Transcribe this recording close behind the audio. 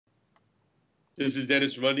This is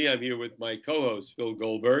Dennis Mundy. I'm here with my co-host, Phil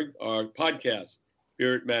Goldberg. Our podcast,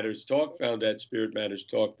 Spirit Matters Talk, found at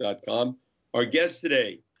spiritmatterstalk.com. Our guest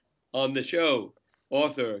today on the show,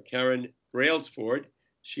 author Karen Brailsford.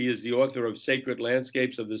 She is the author of Sacred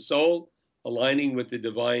Landscapes of the Soul, Aligning with the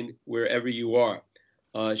Divine Wherever You Are.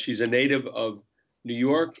 She's a native of New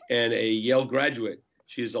York and a Yale graduate.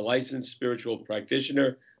 She is a licensed spiritual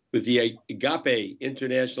practitioner with the Agape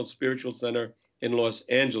International Spiritual Center in Los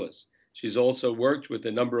Angeles. She's also worked with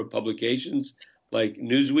a number of publications like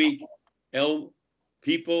Newsweek, Elle,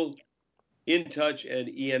 People, In Touch, and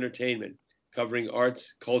E! Entertainment, covering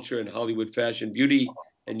arts, culture, and Hollywood fashion, beauty,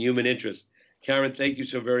 and human interest. Karen, thank you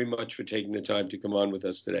so very much for taking the time to come on with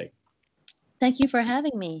us today. Thank you for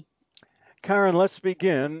having me. Karen, let's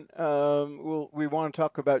begin. We want to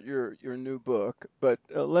talk about your new book, but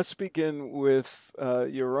let's begin with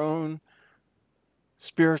your own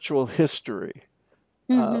spiritual history.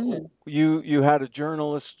 Hmm. You had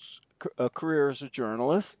a career as a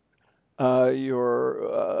journalist.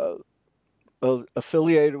 You're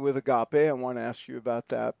affiliated with Agape. I want to ask you about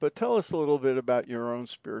that, but tell us a little bit about your own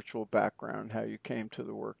spiritual background, how you came to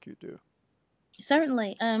the work you do.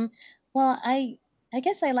 Certainly. Well, I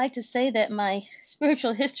guess I like to say that my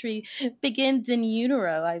spiritual history begins in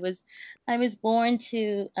utero. I was born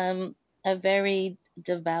to a very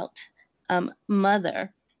devout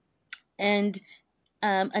mother and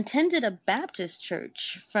attended a Baptist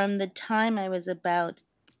church from the time I was about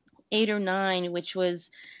 8 or 9, which was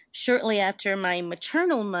shortly after my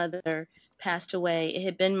maternal mother passed away. It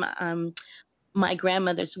had been my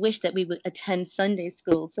grandmother's wish that we would attend Sunday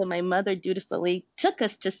school. So my mother dutifully took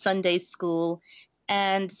us to Sunday school.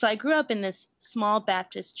 And so I grew up in this small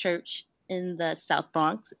Baptist church in the South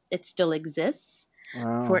Bronx. It still exists.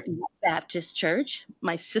 Wow. Fort Baptist Church.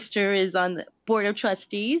 My sister is on the board of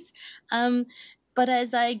trustees. Um, but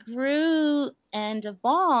as I grew and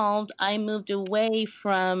evolved, I moved away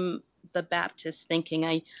from the Baptist thinking.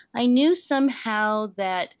 I knew somehow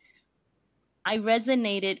that I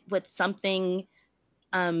resonated with something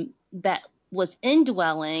that was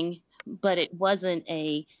indwelling, but it wasn't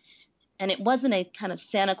a kind of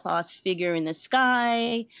Santa Claus figure in the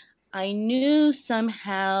sky. I knew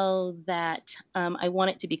somehow that I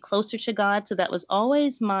wanted to be closer to God. So that was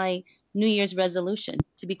always my New Year's resolution,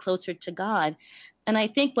 to be closer to God. And I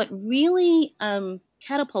think what really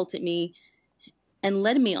catapulted me and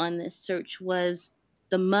led me on this search was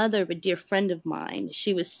the mother of a dear friend of mine.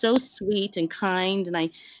 She was so sweet and kind, and I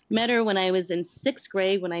met her when I was in sixth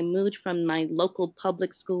grade when I moved from my local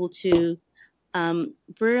public school to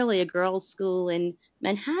Brearley, a girls' school in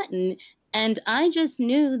Manhattan. And I just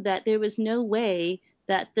knew that there was no way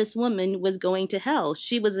that this woman was going to hell.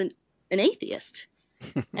 She was an atheist.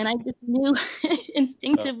 And I just knew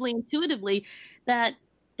instinctively, intuitively, that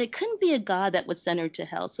there couldn't be a God that would send her to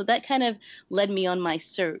hell. So that kind of led me on my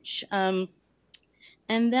search. And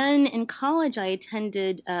then in college, I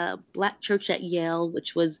attended Black Church at Yale,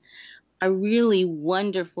 which was a really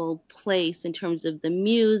wonderful place in terms of the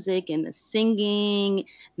music and the singing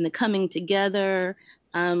and the coming together.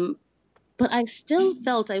 Um, but I still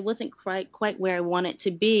felt I wasn't quite where I wanted to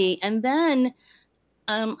be. And then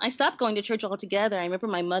I stopped going to church altogether. I remember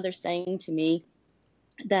my mother saying to me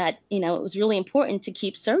that, it was really important to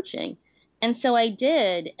keep searching. And so I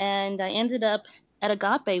did. And I ended up at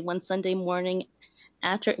Agape one Sunday morning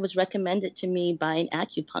after it was recommended to me by an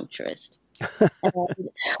acupuncturist. And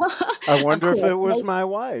I of wonder if course, it was my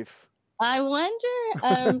wife. I wonder.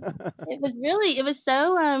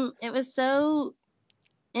 It was so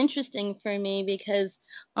interesting for me because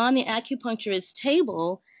on the acupuncturist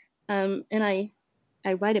table, and I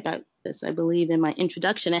write about this, I believe, in my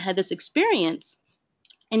introduction. I had this experience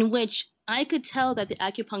in which I could tell that the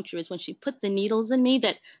acupuncturist, when she put the needles in me,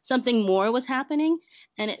 that something more was happening,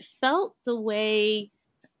 and it felt the way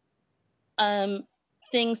um,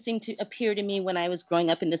 things seemed to appear to me when I was growing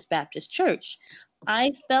up in this Baptist church.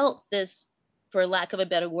 I felt this, for lack of a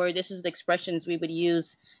better word, this is the expressions we would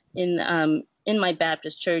use in my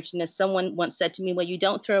Baptist church. And as someone once said to me, "Well, you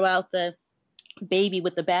don't throw out the baby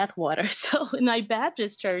with the bathwater." So in my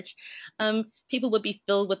Baptist church, people would be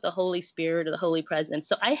filled with the Holy Spirit or the Holy Presence.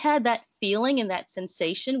 So I had that feeling and that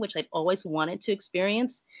sensation, which I've always wanted to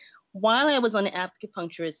experience while I was on the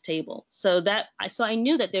acupuncturist table. So I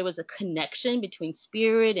knew that there was a connection between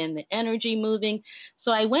spirit and the energy moving.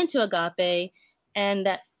 So I went to Agape, and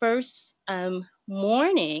that first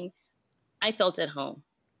morning, I felt at home.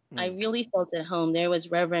 I Mm. really felt at home. There was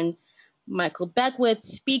Reverend Michael Beckwith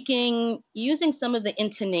speaking, using some of the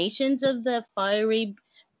intonations of the fiery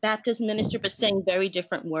Baptist minister, but saying very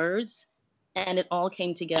different words. And it all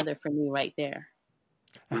came together for me right there.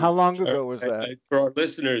 How long ago was that? For our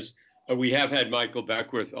listeners, we have had Michael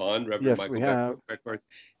Beckworth on, Reverend Yes, we Michael have. Beckworth,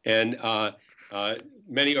 and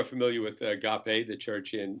many are familiar with Agape, the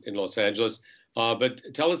church in Los Angeles. But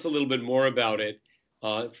tell us a little bit more about it,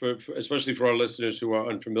 especially for our listeners who are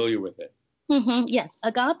unfamiliar with it. Yes,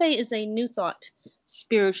 Agape is a New Thought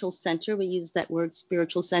spiritual center. We use that word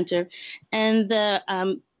spiritual center. And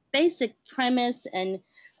the basic premise and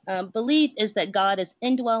belief is that God is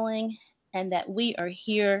indwelling and that we are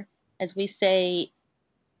here, as we say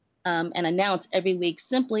and announce every week,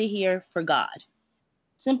 simply here for God.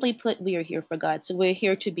 Simply put, we are here for God. So we're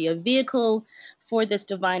here to be a vehicle for this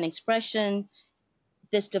divine expression.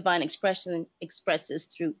 This divine expression expresses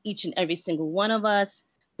through each and every single one of us.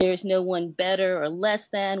 There is no one better or less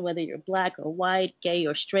than, whether you're black or white, gay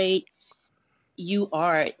or straight. You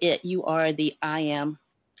are it. You are the I am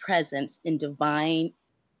presence in divine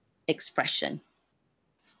expression.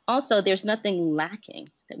 Also, there's nothing lacking,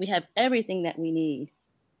 that we have everything that we need,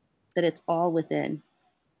 that it's all within.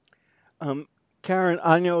 Karen,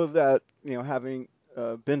 I know that, having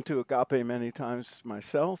been to Agape many times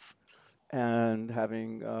myself and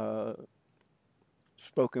having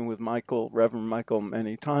spoken with Reverend Michael,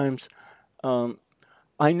 many times,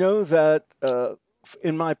 I know that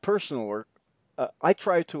in my personal work, I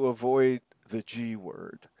try to avoid the G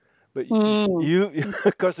word, but you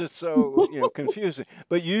because it's so confusing.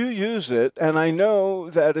 But you use it, and I know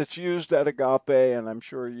that it's used at Agape, and I'm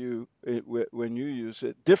sure when you use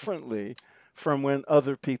it differently from when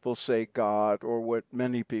other people say God or what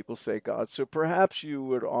many people say God. So perhaps you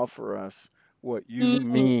would offer us what you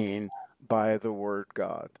mean by the word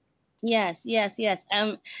God. Yes, yes, yes.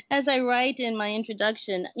 As I write in my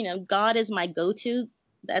introduction, God is my go-to.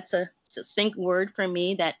 That's a succinct word for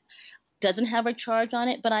me that doesn't have a charge on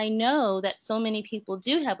it, but I know that so many people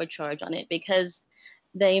do have a charge on it because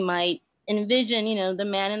they might envision, the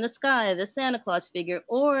man in the sky, the Santa Claus figure,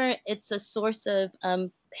 or it's a source of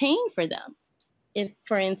pain for them. If,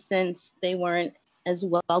 for instance, they weren't as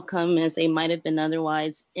welcome as they might have been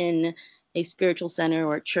otherwise in a spiritual center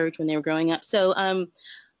or church when they were growing up. So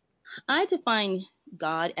I define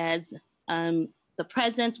God as the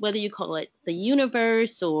presence, whether you call it the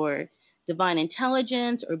universe or divine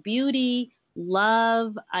intelligence or beauty,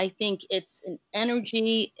 love. I think it's an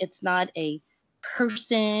energy. It's not a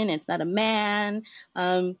person. It's not a man.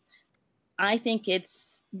 I think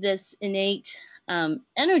it's this innate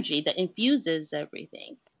energy that infuses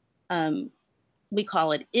everything. Um, we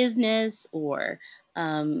call it isness or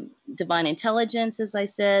divine intelligence, as I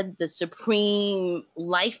said, the supreme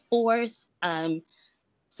life force.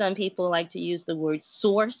 Some people like to use the word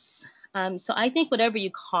source. So I think whatever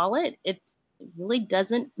you call it, it really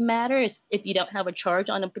doesn't matter if you don't have a charge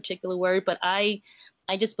on a particular word. But I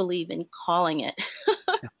just believe in calling it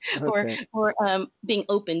Okay. or being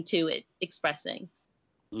open to it, expressing.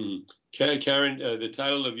 Karen, the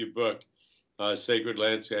title of your book, Sacred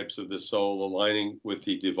Landscapes of the Soul, Aligning with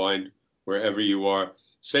the Divine Wherever You Are.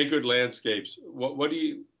 Sacred landscapes, what do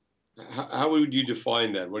you, how would you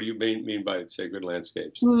define that? What do you mean by sacred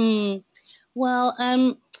landscapes? Well,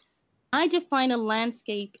 I define a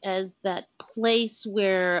landscape as that place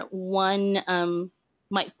where one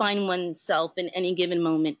might find oneself in any given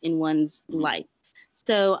moment in one's life.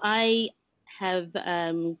 So I have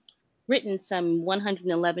written some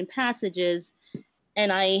 111 passages,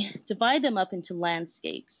 and I divide them up into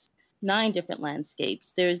landscapes, 9 different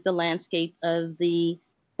landscapes. There's the landscape of the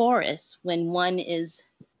forest when one is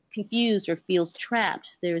confused or feels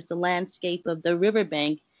trapped. There's the landscape of the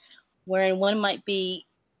riverbank wherein one might be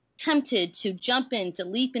tempted to jump in, to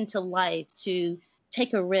leap into life, to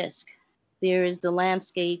take a risk. There is the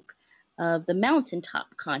landscape of the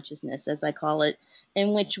mountaintop consciousness, as I call it,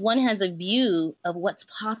 in which one has a view of what's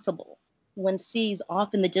possible. One sees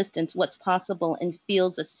off in the distance what's possible and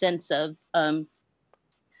feels a sense of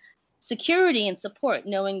security and support,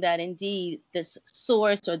 knowing that indeed this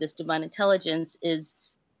source or this divine intelligence is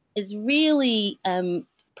really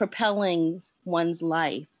propelling one's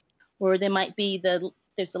life. Or there might be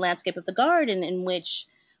there's the landscape of the garden in which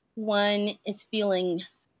one is feeling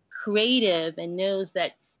creative and knows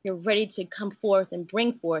that you're ready to come forth and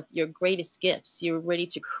bring forth your greatest gifts. You're ready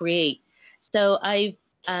to create. So I've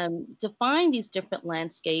defined these different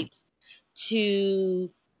landscapes to,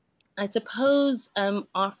 I suppose,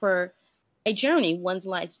 offer a journey, one's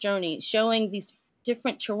life's journey, showing these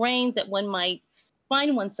different terrains that one might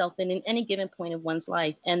find oneself in any given point of one's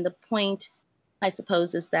life. And the point, I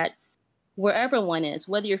suppose, is that wherever one is,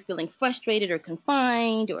 whether you're feeling frustrated or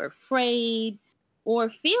confined or afraid or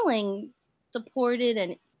feeling supported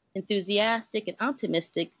and enthusiastic and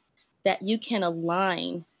optimistic, that you can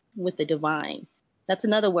align with the divine. That's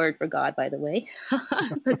another word for God, by the way,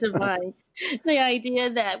 the divine. The idea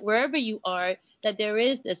that wherever you are, that there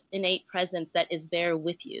is this innate presence that is there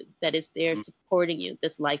with you, that is there supporting you,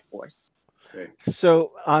 this life force. Okay.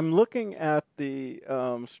 So I'm looking at the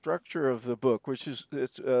structure of the book, which is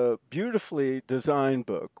it's a beautifully designed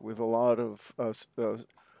book with a lot of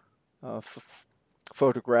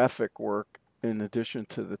photographic work in addition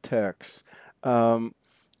to the text. And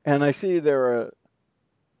I see there are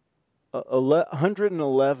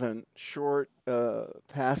 111 short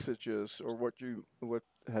passages, or what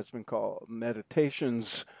has been called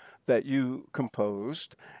meditations that you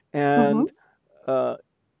composed, Hmm. and uh,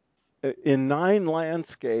 in 9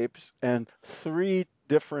 landscapes and 3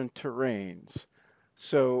 different terrains.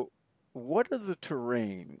 So, what are the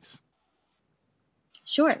terrains?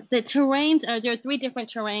 Sure. The terrains are there are 3 different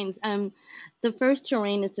terrains. The first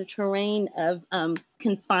terrain is the terrain of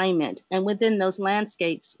confinement, and within those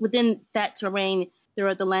landscapes, within that terrain, there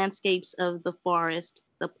are the landscapes of the forest,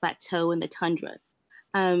 the plateau, and the tundra.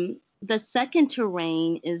 The second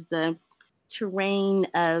terrain is the terrain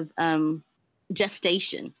of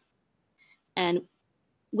gestation, and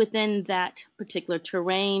within that particular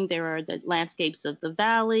terrain, there are the landscapes of the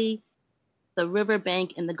valley, the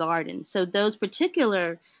riverbank, and the garden. So those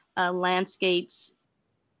particular landscapes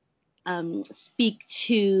speak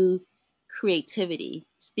to creativity,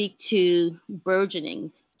 speak to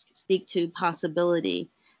burgeoning, speak to possibility.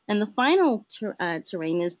 And the final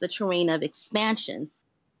terrain is the terrain of expansion,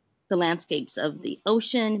 the landscapes of the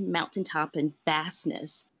ocean, mountaintop, and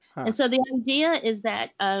vastness. Huh. And so the idea is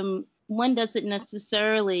that one doesn't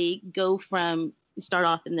necessarily go from start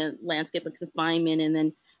off in the landscape of confinement and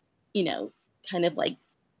then, you know, kind of like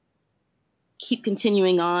keep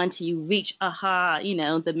continuing on till you reach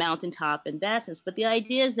the mountaintop and vastness. But the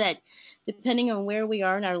idea is that depending on where we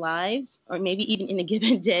are in our lives, or maybe even in a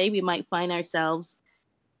given day, we might find ourselves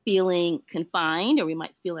feeling confined, or we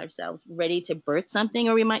might feel ourselves ready to birth something,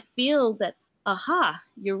 or we might feel that,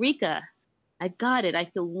 eureka, I've got it. I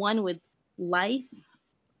feel one with life,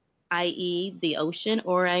 i.e., the ocean,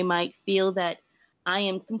 or I might feel that I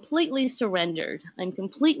am completely surrendered. I'm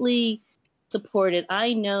completely supported.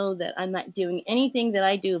 I know that I'm not doing anything that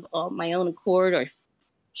I do of all my own accord or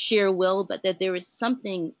sheer will, but that there is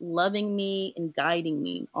something loving me and guiding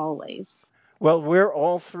me always. Well, we're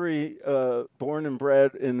all 3 born and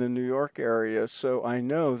bred in the New York area, so I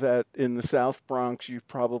know that in the South Bronx you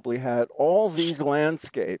probably had all these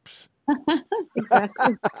landscapes.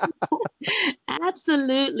 Exactly.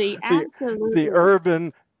 Absolutely. the the Absolutely.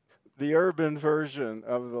 urban the urban version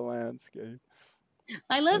of the landscape.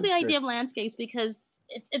 I love the That's great. idea of landscapes because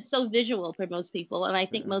it's so visual for most people, and I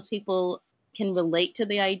think Yeah. most people can relate to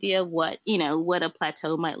the idea of what a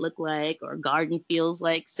plateau might look like or a garden feels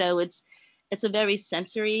like. So it's a very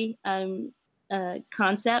sensory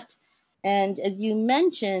concept, and as you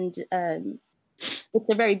mentioned, it's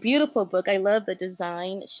a very beautiful book. I love the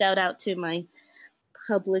design. Shout out to my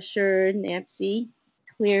publisher Nancy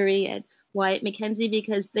Cleary and Wyatt McKenzie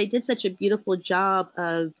because they did such a beautiful job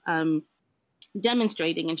of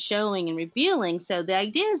demonstrating and showing and revealing. So the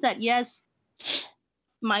idea is that, yes,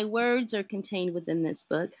 my words are contained within this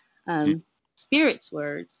book. Spirit's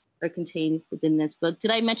words are contained within this book.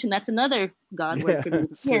 Did I mention that's another God word for me?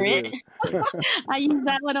 Yes, it Spirit. is. I use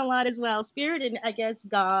that one a lot as well. Spirit and I guess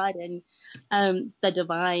God and the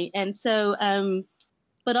divine. And so,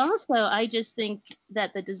 but also, I just think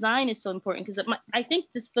that the design is so important because I think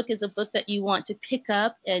this book is a book that you want to pick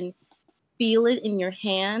up and feel it in your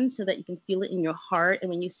hand so that you can feel it in your heart.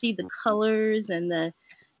 And when you see the colors and the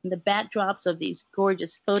backdrops of these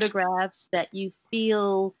gorgeous photographs, that you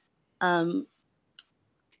feel um,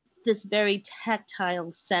 this very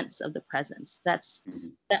tactile sense of the presence. That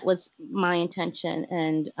was my intention,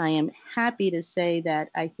 and I am happy to say that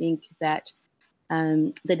I think that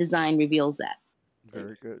the design reveals that.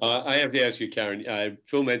 Very good. I have to ask you, Karen.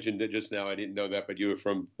 Phil mentioned it just now. I didn't know that, but you were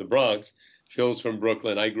from the Bronx. Phil's from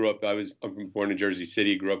Brooklyn. I'm born in Jersey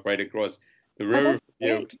City. Grew up right across the Oh, river that's from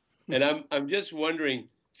you. great. And I'm just wondering,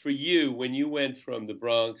 for you, when you went from the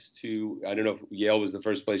Bronx to, I don't know if Yale was the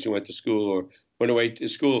first place you went to school or went away to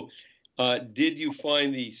school, did you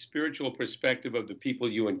find the spiritual perspective of the people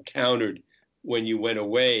you encountered when you went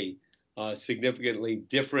away significantly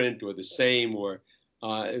different or the same, or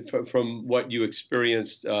from what you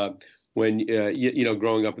experienced when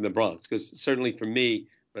growing up in the Bronx? Because certainly for me,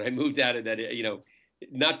 when I moved out of that,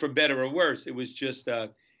 not for better or worse, it was just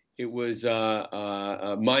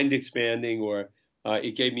mind expanding, or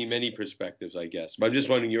it gave me many perspectives, I guess. But I'm just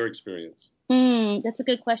wondering your experience. That's a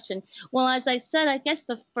good question. Well, as I said, I guess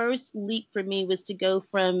the first leap for me was to go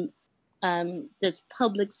from this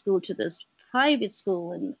public school to this private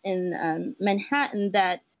school in Manhattan,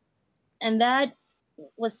 that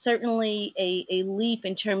was certainly a leap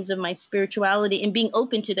in terms of my spirituality and being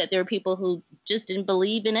open to that. There were people who just didn't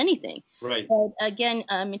believe in anything. Right. But again,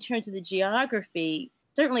 in terms of the geography,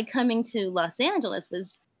 certainly coming to Los Angeles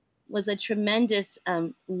was a tremendous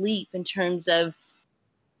leap in terms of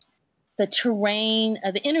the terrain,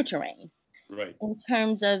 the inner terrain. Right. In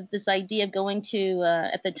terms of this idea of going to,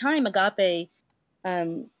 at the time, Agape,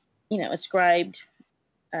 ascribed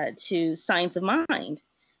to science of mind.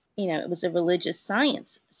 It was a religious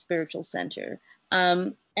science spiritual center.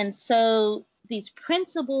 And so these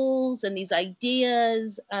principles and these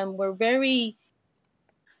ideas were very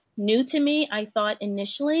new to me, I thought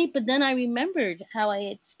initially, but then I remembered how I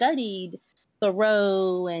had studied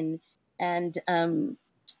Thoreau and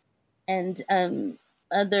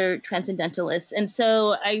other transcendentalists. And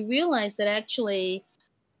so I realized that actually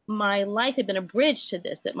my life had been a bridge to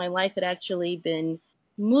this, that my life had actually been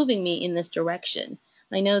moving me in this direction.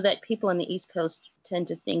 I know that people on the East Coast tend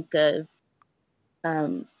to think of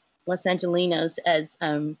Los Angelinos as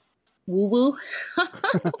woo-woo,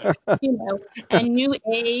 and new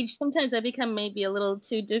age. Sometimes I become maybe a little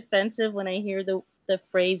too defensive when I hear the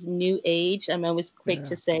phrase new age. I'm always quick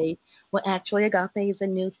to say, well, actually, Agape is a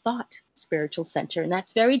new thought spiritual center, and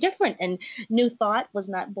that's very different. And new thought was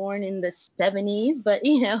not born in the 70s, but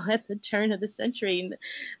at the turn of the century, in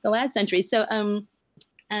the last century. So,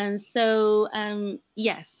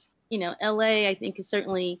 yes, LA, I think, is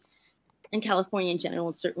certainly, and California in general,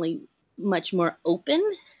 is certainly much more open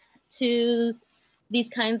to these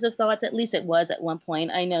kinds of thoughts. At least it was at one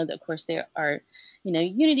point. I know that, of course, there are,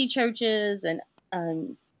 unity churches and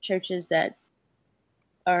churches that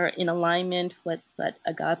are in alignment with what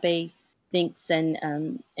Agape thinks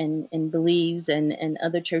and believes, and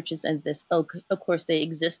other churches and this. Oh, of course, they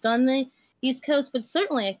exist on the East Coast, but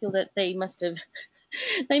certainly I feel that they must have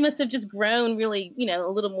just grown really, a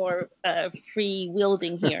little more free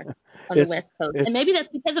wielding here on the West Coast. And maybe that's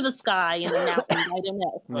because of the sky and the mountains. I don't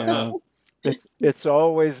know. Yeah. It's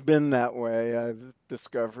always been that way. I've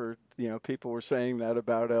discovered, people were saying that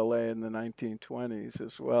about LA in the 1920s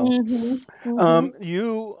as well.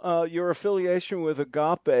 Your affiliation with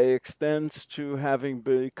Agape extends to having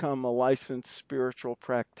become a licensed spiritual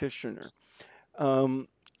practitioner.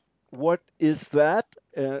 What is that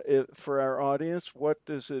for our audience? What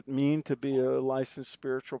does it mean to be a licensed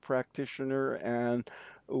spiritual practitioner, and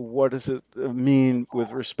what does it mean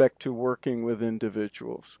with respect to working with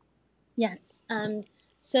individuals? Yes.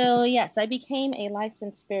 So yes, I became a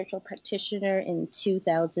licensed spiritual practitioner in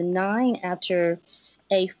 2009 after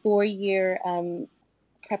a 4-year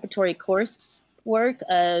preparatory course work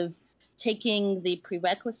of taking the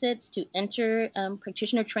prerequisites to enter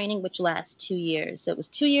practitioner training, which lasts 2 years. So it was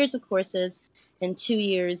 2 years of courses and 2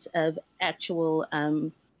 years of actual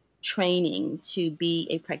training to be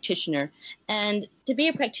a practitioner. And to be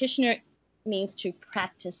a practitioner means to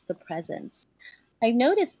practice the presence. I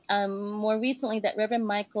noticed more recently that Reverend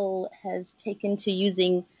Michael has taken to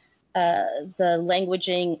using the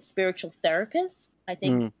languaging spiritual therapist. I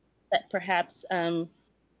think that perhaps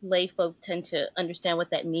lay folk tend to understand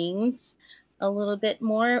what that means a little bit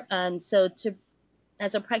more. As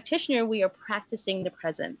a practitioner, we are practicing the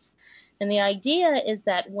presence. And the idea is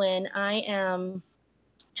that when I am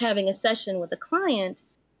having a session with a client,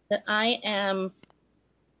 that I am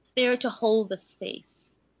there to hold the space.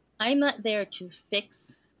 I'm not there to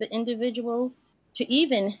fix the individual, to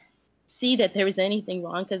even see that there is anything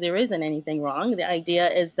wrong, because there isn't anything wrong. The idea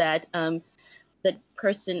is that the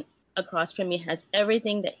person across from me has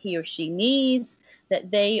everything that he or she needs,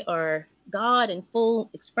 that they are God in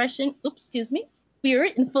full expression. Oops, excuse me.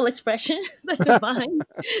 Spirit in full expression, the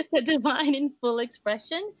divine in full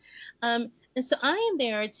expression. And so I am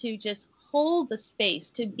there to just hold the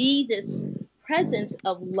space, to be this presence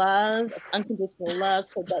of love, of unconditional love,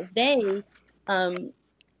 so that they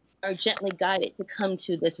are gently guided to come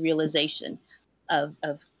to this realization of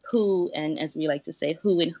who, and as we like to say,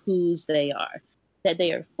 who and whose they are, that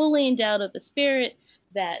they are fully endowed of the Spirit,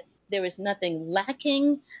 that there is nothing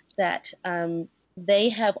lacking, that they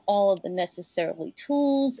have all of the necessary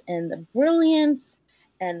tools and the brilliance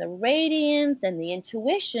and the radiance and the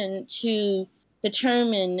intuition to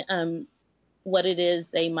determine what it is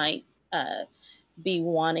they might be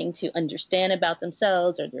wanting to understand about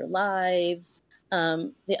themselves or their lives.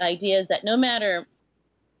 The idea is that no matter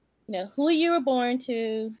who you were born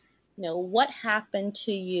to, what happened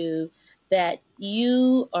to you, that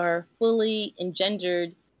you are fully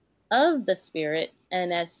engendered of the Spirit,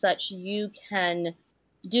 and as such you can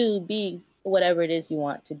be whatever it is you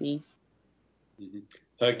want to be.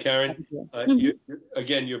 Karen, Mhm.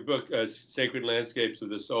 again, your book, Sacred Landscapes of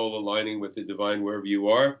the Soul, Aligning with the Divine Wherever You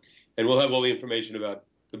Are. And we'll have all the information about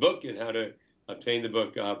the book and how to obtain the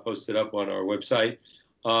book posted up on our website.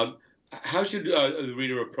 How should the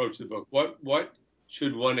reader approach the book? What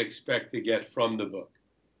should one expect to get from the book?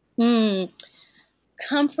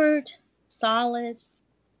 Comfort, solace,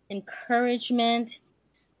 encouragement,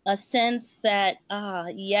 a sense that,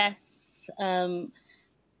 yes,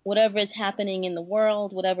 whatever is happening in the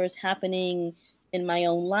world, whatever is happening in my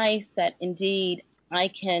own life, that indeed I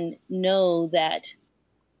can know that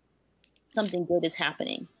something good is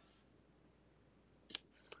happening.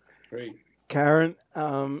 Great. Karen,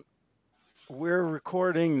 we're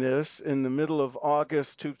recording this in the middle of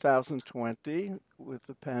August 2020 with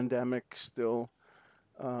the pandemic still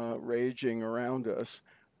raging around us.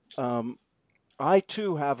 I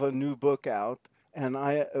too have a new book out, and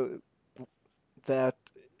that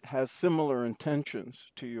has similar intentions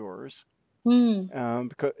to yours.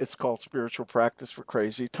 Because it's called Spiritual Practice for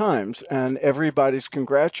Crazy Times, and everybody's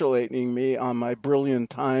congratulating me on my brilliant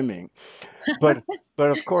timing. But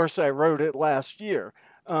of course, I wrote it last year.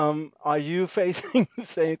 Are you facing the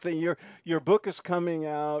same thing? Your book is coming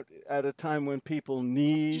out at a time when people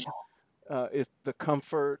need the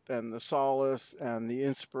comfort and the solace and the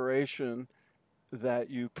inspiration that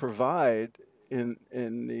you provide in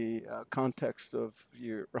the context of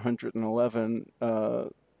your 111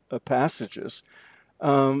 passages.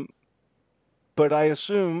 Um, but I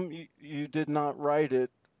assume you did not write it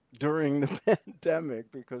during the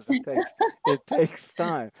pandemic because it takes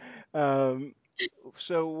time. Um,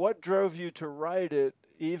 so what drove you to write it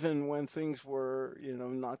even when things were,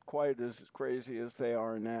 not quite as crazy as they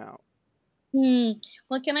are now?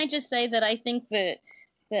 Well, can I just say that I think that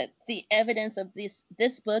the evidence of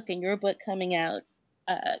this book and your book coming out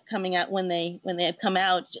when they have come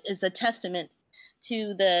out is a testament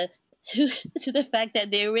to the to to the fact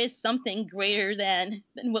that there is something greater than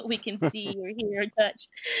what we can see or hear or touch,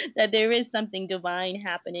 that there is something divine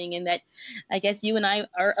happening, and that I guess you and I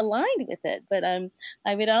are aligned with it. But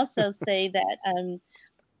I would also say that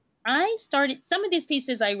I started some of these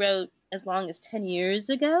pieces I wrote as long as 10 years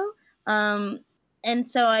ago. Um, and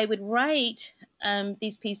so I would write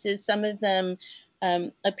these pieces. Some of them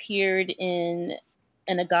appeared in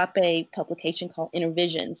an agape publication called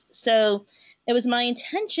Intervisions. So it was my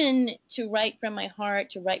intention to write from my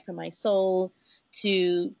heart, to write from my soul,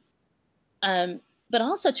 to, but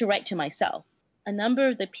also to write to myself. A number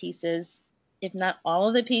of the pieces, if not all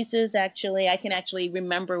of the pieces, actually, I can actually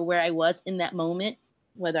remember where I was in that moment,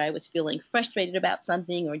 whether I was feeling frustrated about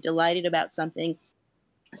something or delighted about something.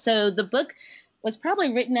 So the book was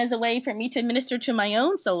probably written as a way for me to minister to my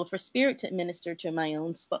own soul, for spirit to minister to my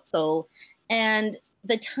own soul. And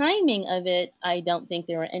the timing of it, I don't think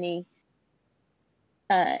there were any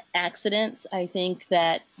accidents. I think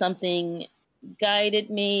that something guided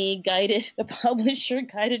me, guided the publisher,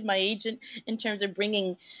 guided my agent in terms of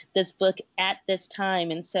bringing this book at this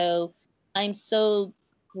time. And so I'm so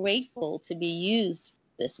grateful to be used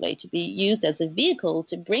this way, to be used as a vehicle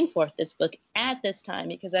to bring forth this book at this time,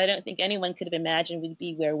 because I don't think anyone could have imagined we'd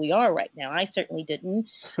be where we are right now. I certainly didn't.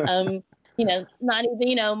 Not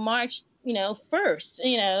even, March,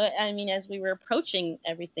 1st, I mean, as we were approaching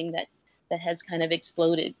everything that has kind of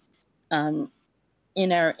exploded um,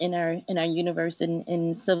 in our universe and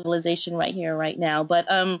in civilization right here, right now. But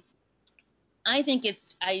I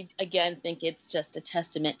again think it's just a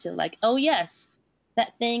testament to, like, oh yes,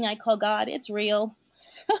 that thing I call God, it's real.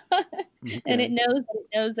 And it Okay. knows that it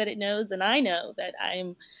knows that it knows, and I know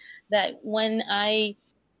that when I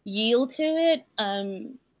yield to it,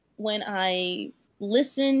 when I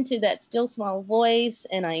listen to that still small voice,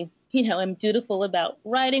 and I, am dutiful about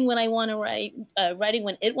writing when I want to write, writing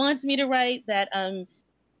when it wants me to write, that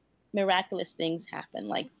miraculous things happen,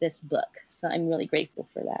 like this book. So I'm really grateful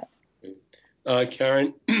for that.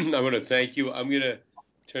 Karen, I want to thank you. I'm going to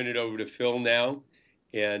turn it over to Phil now.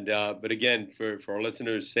 And but again, for our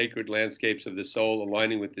listeners, Sacred Landscapes of the Soul,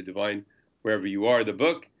 Aligning with the Divine Wherever You Are, the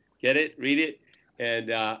book, get it, read it. And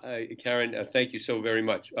Karen, thank you so very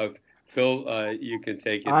much. Phil, you can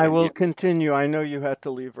take it I from will here. continue. I know you had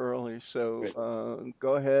to leave early, Great. so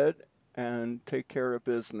go ahead and take care of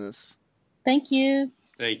business. Thank you.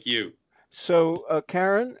 Thank you. So,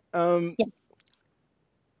 Karen, Yeah.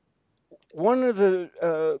 one of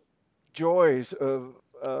the joys of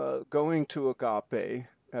going to Agape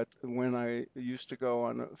when I used to go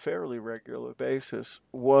on a fairly regular basis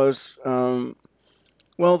was,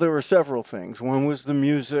 well, there were several things. One was the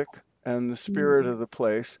music and the spirit Mhm. of the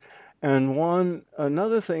place, and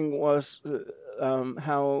another thing was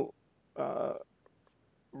how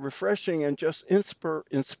refreshing and just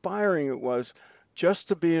inspiring it was just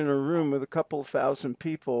to be in a room with a couple of thousand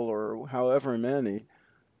people or however many,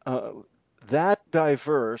 uh, that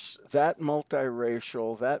diverse, that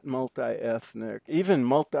multiracial, that multi-ethnic, even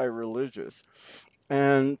multi-religious.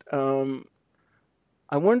 And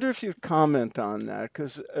I wonder if you'd comment on that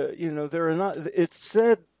because, there are not, it's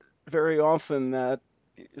said very often that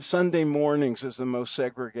Sunday mornings is the most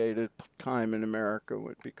segregated time in America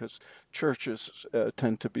because churches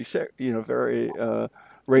tend to be, very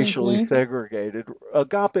racially Mm-hmm. segregated.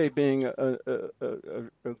 Agape being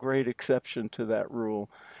a great exception to that rule.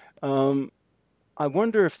 Um, I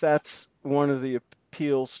wonder if that's one of the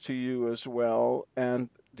appeals to you as well. And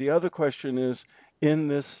the other question is, in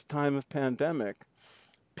this time of pandemic,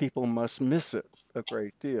 people must miss it a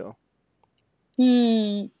great deal.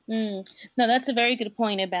 Hmm. Mm. No, that's a very good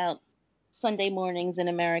point about Sunday mornings in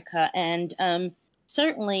America, and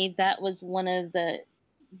certainly that was one of the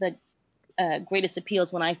greatest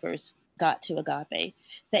appeals when I first got to Agape,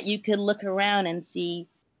 that you could look around and see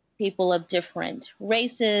people of different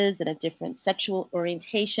races and of different sexual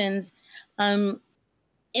orientations. Um,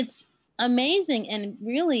 it's amazing, and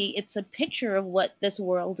really, it's a picture of what this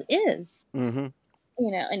world is, Hmm.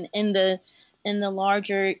 and in the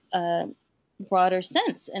larger, broader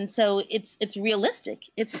sense. And so it's realistic.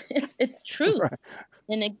 It's truth Right.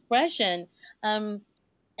 in expression. Um,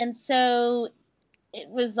 and so it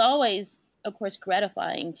was always, of course,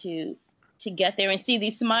 gratifying to get there and see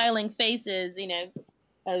these smiling faces,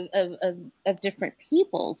 of different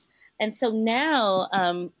peoples. And so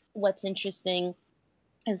now, what's interesting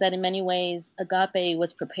is that in many ways, Agape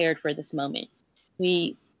was prepared for this moment.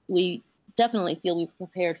 We definitely feel we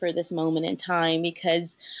prepared for this moment in time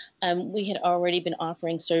because we had already been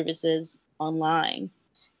offering services online,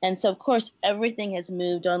 and so of course everything has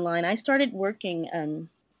moved online. I started working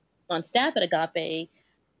on staff at Agape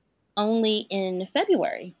only in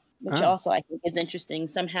February, which Ah. also I think is interesting.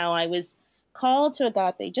 Somehow I was called to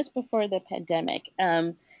Agape just before the pandemic.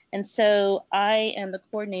 And so I am the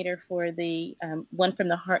coordinator for the One from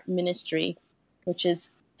the Heart ministry, which is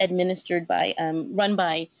run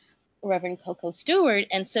by Reverend Coco Stewart.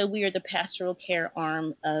 And so we are the pastoral care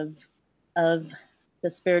arm of the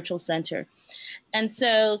spiritual center. And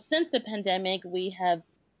so since the pandemic, we have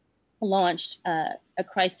launched a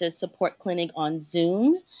crisis support clinic on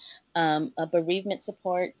Zoom, a bereavement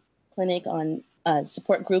support clinic on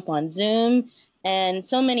support group on Zoom, and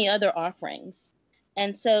so many other offerings.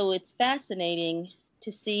 And so it's fascinating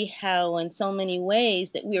to see how, in so many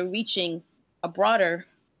ways, that we are reaching a broader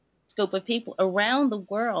scope of people around the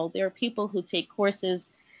world. There are people who take courses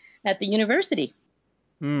at the university,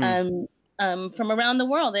 Mm. um, from around the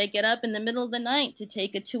world. They get up in the middle of the night to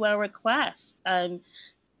take a 2-hour class. And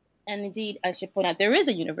indeed, I should point out there is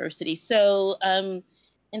a university. So,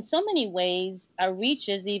 in so many ways, our reach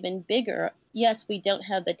is even bigger. Yes, we don't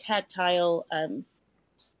have the tactile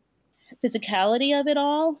physicality of it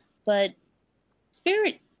all, but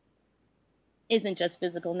spirit isn't just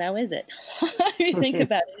physical now, is it? If you think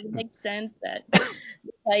about it, it makes sense that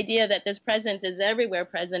the idea that this presence is everywhere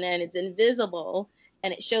present and it's invisible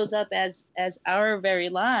and it shows up as our very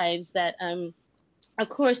lives. That of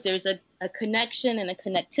course there's a connection and a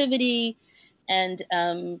connectivity, and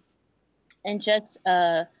just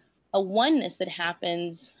a oneness that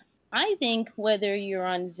happens. I think whether you're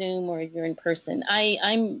on Zoom or you're in person,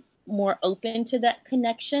 I'm more open to that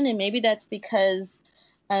connection, and maybe that's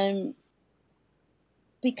um,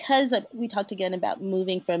 we talked again about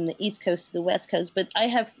moving from the East Coast to the West Coast. But I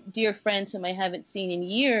have dear friends whom I haven't seen in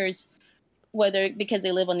years, whether because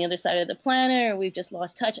they live on the other side of the planet or we've just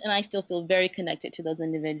lost touch, and I still feel very connected to those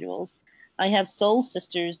individuals. I have soul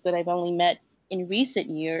sisters that I've only met in recent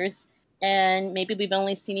years, and maybe we've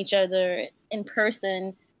only seen each other in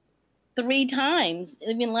person 3 times,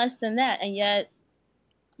 even less than that, and yet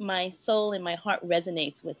my soul and my heart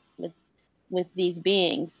resonates with these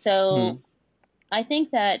beings. So Mm. I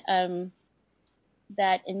think that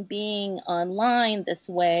that in being online this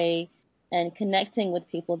way and connecting with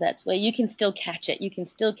people that way, you can still catch it. You can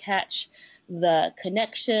still catch the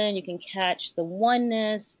connection. You can catch the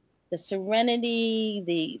oneness, the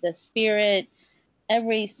serenity, the spirit.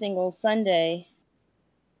 Every single Sunday,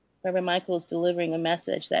 Reverend Michael is delivering a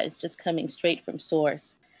message that is just coming straight from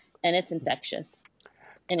source, and it's infectious,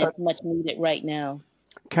 and Uh, it's much needed right now.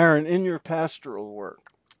 Karen, in your pastoral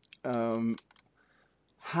work, um,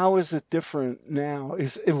 how is it different now?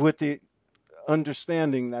 Is with the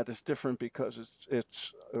understanding that it's different because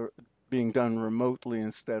it's being done remotely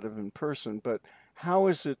instead of in person, but how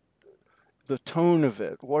is it the tone of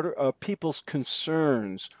it? What are people's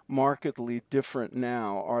concerns markedly different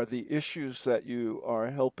now? Are the issues that you are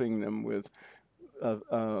helping them with uh,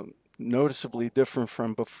 uh, noticeably different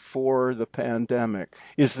from before the pandemic?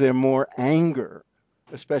 Is there more anger,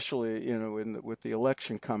 especially with the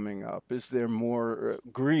election coming up? Is there more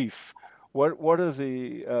grief? What are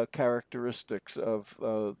the characteristics of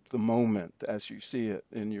the moment as you see it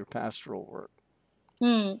in your pastoral work?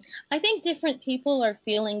 Hmm. I think different people are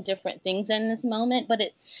feeling different things in this moment, but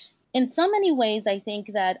in so many ways, I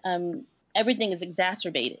think that everything is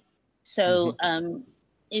exacerbated. Hmm. So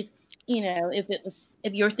if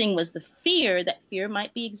if your thing was the fear, that fear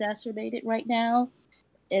might be exacerbated right now.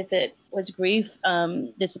 If it was grief,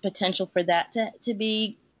 there's a potential for that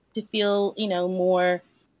to feel more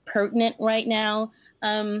pertinent right now.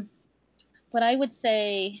 Um, but I would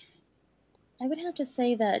have to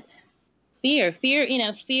say that fear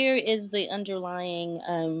is the underlying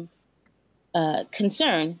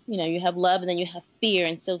concern. You have love and then you have fear,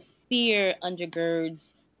 and so fear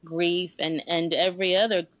undergirds grief and every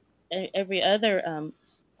other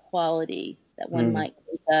quality that one Mm. might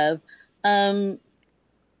think of. Um,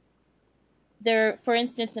 for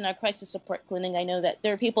instance, in our crisis support clinic, I know that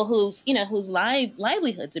there are people whose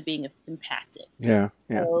livelihoods are being impacted. Yeah,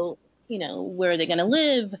 yeah, So, where are they going to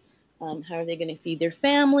live? How are they going to feed their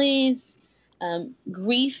families?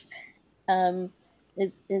 Grief um,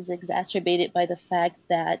 is exacerbated by the fact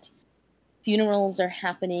that funerals are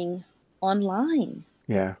happening online,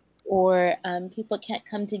 yeah. or people can't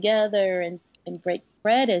come together and break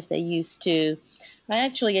bread as they used to. I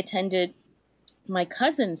actually attended my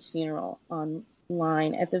cousin's funeral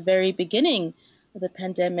online at the very beginning of the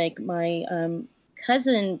pandemic. My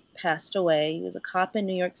cousin passed away. He was a cop in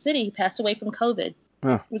New York City. He passed away from COVID. It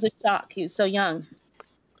Oh, was a shock. He was so young,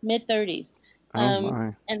 mid 30s. oh Um,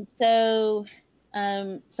 my. and so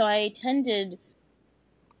I attended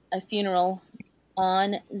a funeral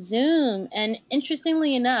on Zoom. And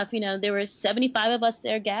interestingly enough, there were 75 of us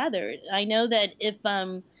there gathered. I know that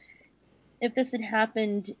if this had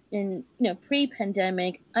happened in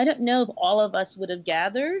pre-pandemic, I don't know if all of us would have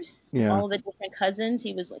gathered, Yeah, all the different cousins.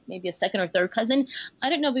 He was like maybe a second or third cousin. I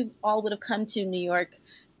don't know if we all would have come to New York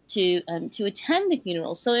to attend the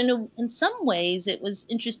funeral. So in some ways, it was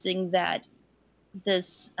interesting that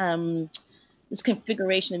this this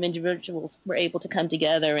configuration of individuals were able to come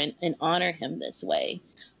together and honor him this way.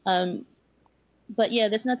 Um, but yeah,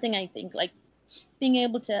 there's nothing I think like being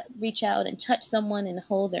able to reach out and touch someone and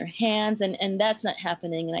hold their hands, and that's not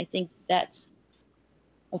happening. And I think that's,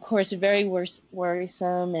 of course, very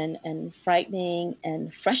worrisome and frightening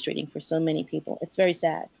and frustrating for so many people. It's very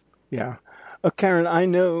sad. yeah. Karen, I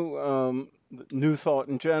know New Thought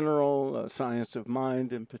in general, Science of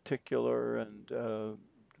Mind in particular, and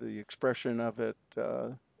the expression of it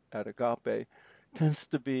at Agape tends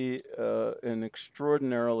to be an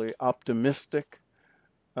extraordinarily optimistic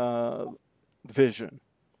uh, vision.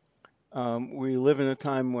 We live in a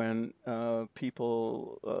time when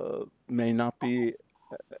people may not be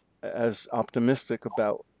as optimistic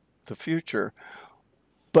about the future.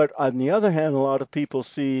 But on the other hand, a lot of people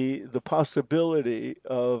see the possibility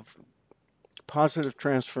of positive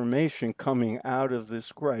transformation coming out of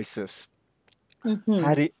this crisis. Hmm.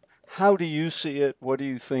 How do how do you see it? What do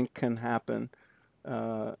you think can happen?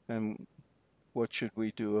 And what should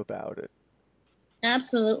we do about it?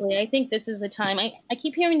 Absolutely. I think this is a time. I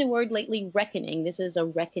keep hearing the word lately, reckoning. This is a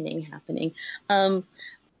reckoning happening. Um,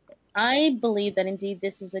 I believe that indeed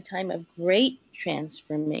this is a time of great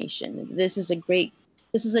transformation. This is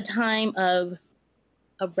a time of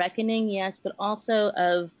reckoning, yes, but also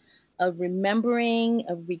of remembering,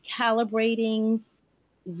 of recalibrating,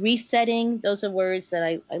 resetting. Those are words that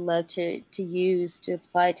I love to use to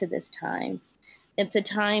apply to this time. It's a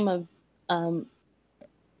time of um,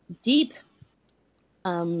 deep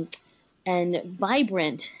um, and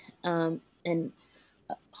vibrant and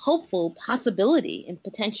hopeful possibility and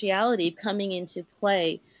potentiality coming into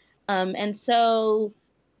play. And so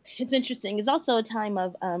it's interesting. It's also a time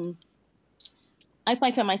of I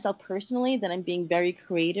find for myself personally that I'm being very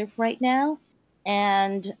creative right now.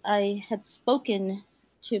 And I had spoken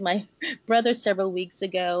to my brother several weeks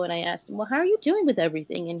ago and I asked him, well, how are you doing with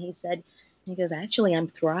everything? And he goes, actually, I'm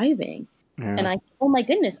thriving. And Yeah, oh my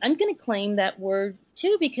goodness, I'm going to claim that word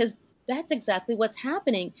too, because that's exactly what's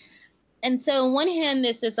happening. And so, on one hand,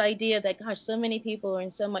 there's this idea that, gosh, so many people are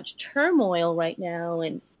in so much turmoil right now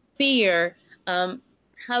and fear. Um,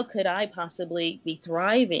 how could I possibly be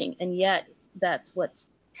thriving? And yet, that's what's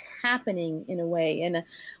happening in a way. And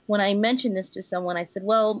when I mentioned this to someone, I said,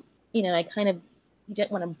 well, I kind of you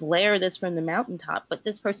don't want to blare this from the mountaintop. But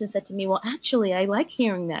this person said to me, well, actually, I like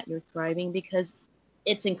hearing that you're thriving because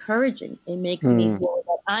it's encouraging. It makes me feel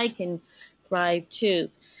that I can thrive too.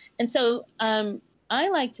 And so I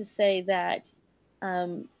like to say that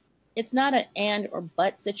it's not an and or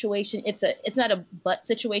but situation. It's not a but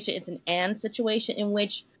situation. It's an and situation in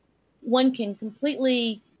which one can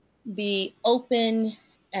completely be open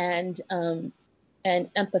and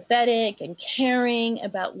empathetic and caring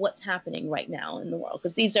about what's happening right now in the world,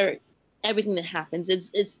 because these are everything that happens.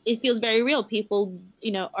 It feels very real. People,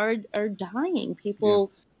 are dying.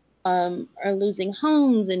 People are losing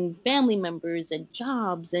homes and family members and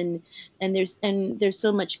jobs, and there's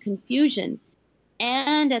so much confusion.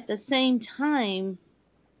 And at the same time,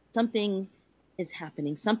 something is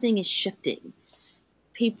happening. Something is shifting.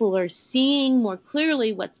 People are seeing more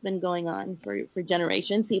clearly what's been going on for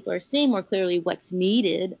generations. People are seeing more clearly what's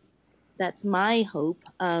needed. That's my hope.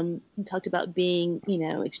 You talked about being,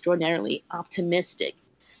 extraordinarily optimistic.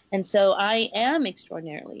 And so I am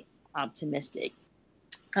extraordinarily optimistic.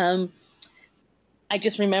 Um, I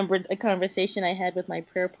just remembered a conversation I had with my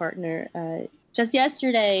prayer partner just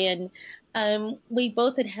yesterday, and we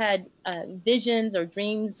both had visions or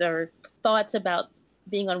dreams or thoughts about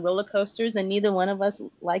being on roller coasters, and neither one of us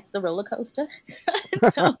likes the roller coaster.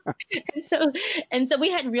 and so, and so, and so we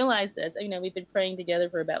hadn't realized this. We've been praying together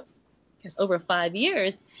for about, I guess, over 5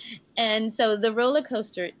 years, and so the roller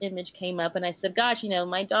coaster image came up, and I said, gosh,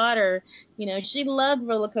 my daughter, she loved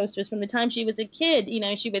roller coasters from the time she was a kid.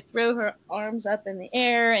 She would throw her arms up in the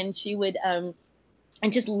air, and she would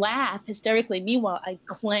and just laugh hysterically. Meanwhile, I'd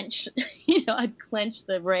clench, I'd clench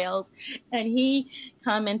the rails. And he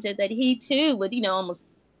commented that he too would, almost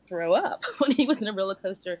throw up when he was in a roller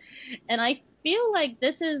coaster. And I feel like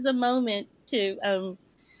this is the moment to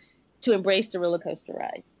embrace the roller coaster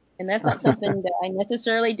ride. And that's not something that I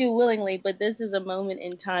necessarily do willingly, but this is a moment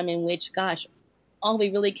in time in which, gosh, all we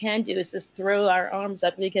really can do is just throw our arms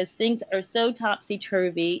up, because things are so topsy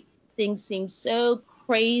turvy. Things seem so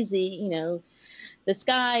crazy. The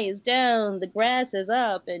sky is down, the grass is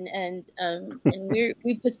up, and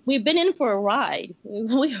we've been in for a ride.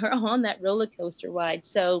 We are on that roller coaster ride.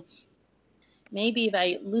 So maybe if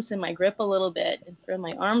I loosen my grip a little bit and throw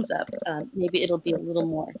my arms up, maybe it'll be a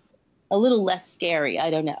little less scary.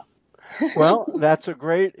 I don't know. Well, that's a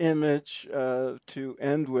great image to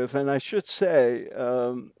end with. And I should say,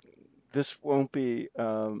 this won't be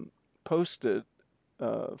posted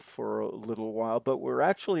for a little while, but we're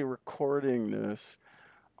actually recording this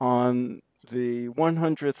on the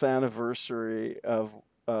 100th anniversary of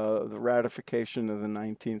the ratification of the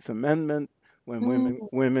 19th Amendment, when Mm,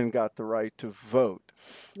 women got the right to vote.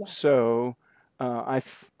 yes. So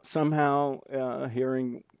somehow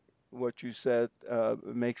hearing what you said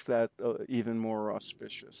makes that even more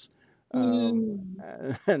auspicious.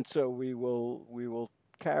 Mm. And so we will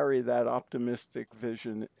carry that optimistic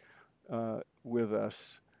vision with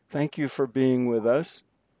us. Thank you for being with us.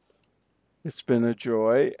 It's been a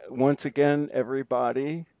joy. Once again,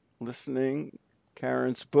 everybody listening,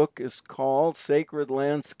 Karen's book is called Sacred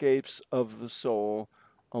Landscapes of the Soul,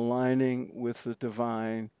 Aligning with the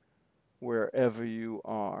Divine Wherever You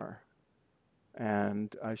Are.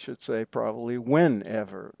 And I should say, probably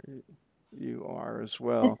whenever you are as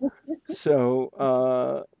well.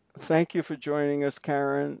 So, thank you for joining us,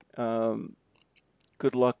 Karen.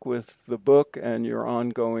 Good luck with the book and your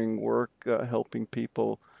ongoing work helping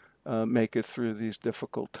people make it through these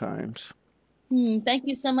difficult times. Thank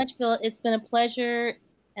you so much, Phil. It's been a pleasure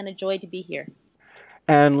and a joy to be here.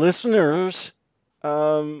 And listeners,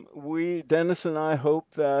 Dennis and I, hope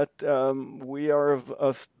that we are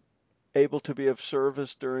able to be of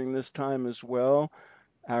service during this time as well.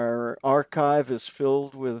 Our archive is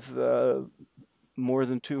filled with more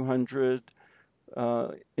than 200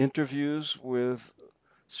 interviews with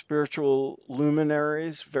spiritual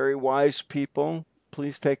luminaries, very wise people.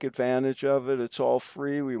 Please take advantage of it. It's all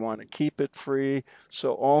free. We want to keep it free.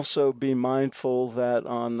 So also be mindful that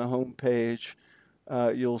on the homepage,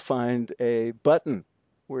 you'll find a button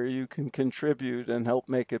where you can contribute and help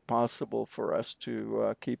make it possible for us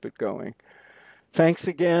to keep it going. Thanks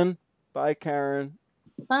again. Bye, Karen.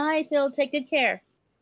 Bye, Phil. Take good care.